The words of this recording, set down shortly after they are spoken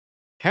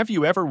Have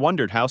you ever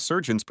wondered how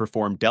surgeons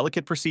perform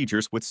delicate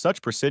procedures with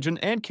such precision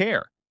and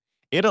care?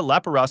 In a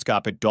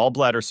laparoscopic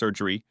gallbladder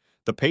surgery,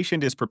 the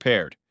patient is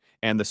prepared,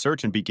 and the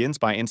surgeon begins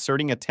by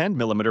inserting a 10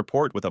 mm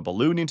port with a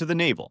balloon into the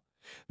navel.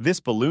 This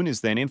balloon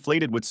is then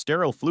inflated with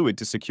sterile fluid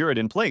to secure it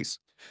in place.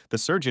 The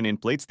surgeon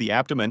inflates the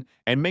abdomen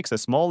and makes a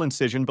small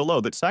incision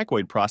below the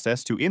cycloid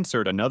process to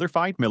insert another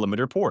 5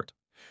 mm port.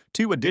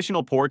 Two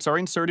additional ports are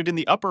inserted in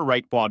the upper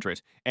right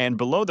quadrant and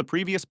below the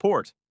previous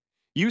port.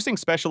 Using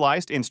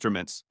specialized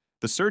instruments,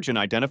 the surgeon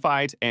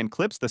identifies and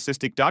clips the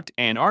cystic duct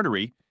and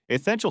artery,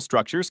 essential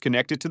structures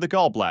connected to the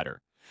gallbladder.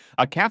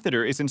 A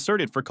catheter is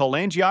inserted for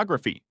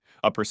cholangiography,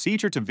 a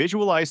procedure to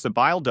visualize the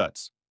bile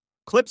ducts.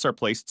 Clips are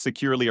placed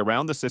securely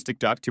around the cystic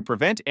duct to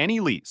prevent any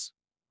leaks.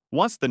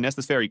 Once the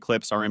necessary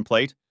clips are in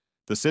place,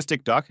 the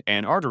cystic duct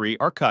and artery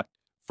are cut,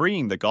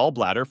 freeing the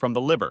gallbladder from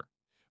the liver.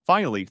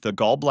 Finally, the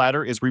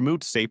gallbladder is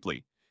removed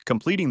safely,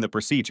 completing the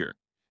procedure.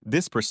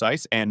 This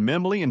precise and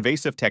minimally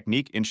invasive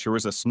technique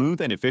ensures a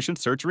smooth and efficient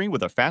surgery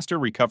with a faster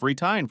recovery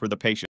time for the patient.